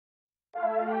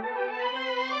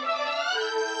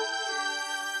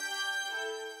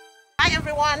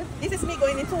everyone. This is me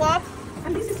going into work,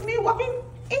 and this is me walking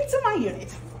into my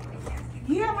unit.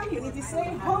 Here my unit is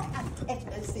saying home at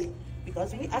HSC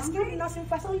because we are skilled nursing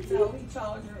facility.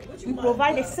 We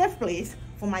provide a safe place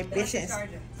for my patients.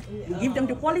 We give them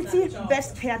the quality,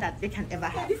 best care that they can ever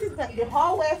have. This is the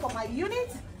hallway for my unit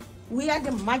where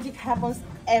the magic happens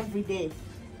every day.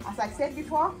 As I said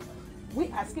before,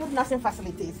 we are skilled nursing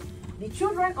facilities. The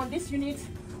children on this unit,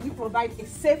 we provide a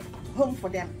safe home for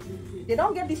them. They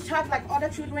don't get discharged like other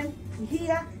children.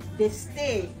 Here, they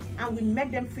stay and we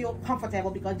make them feel comfortable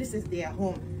because this is their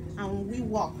home. And we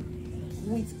work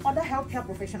with other healthcare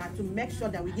professionals to make sure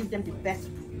that we give them the best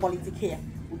quality care.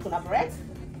 We collaborate,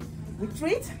 we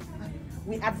treat,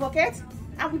 we advocate,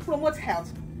 and we promote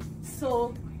health.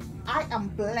 So I am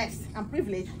blessed and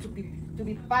privileged to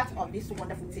be part of this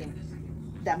wonderful team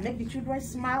that make the children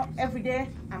smile every day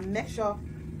and make sure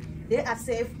they are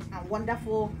safe and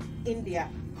wonderful in their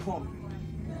home.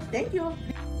 Thank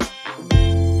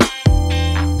you.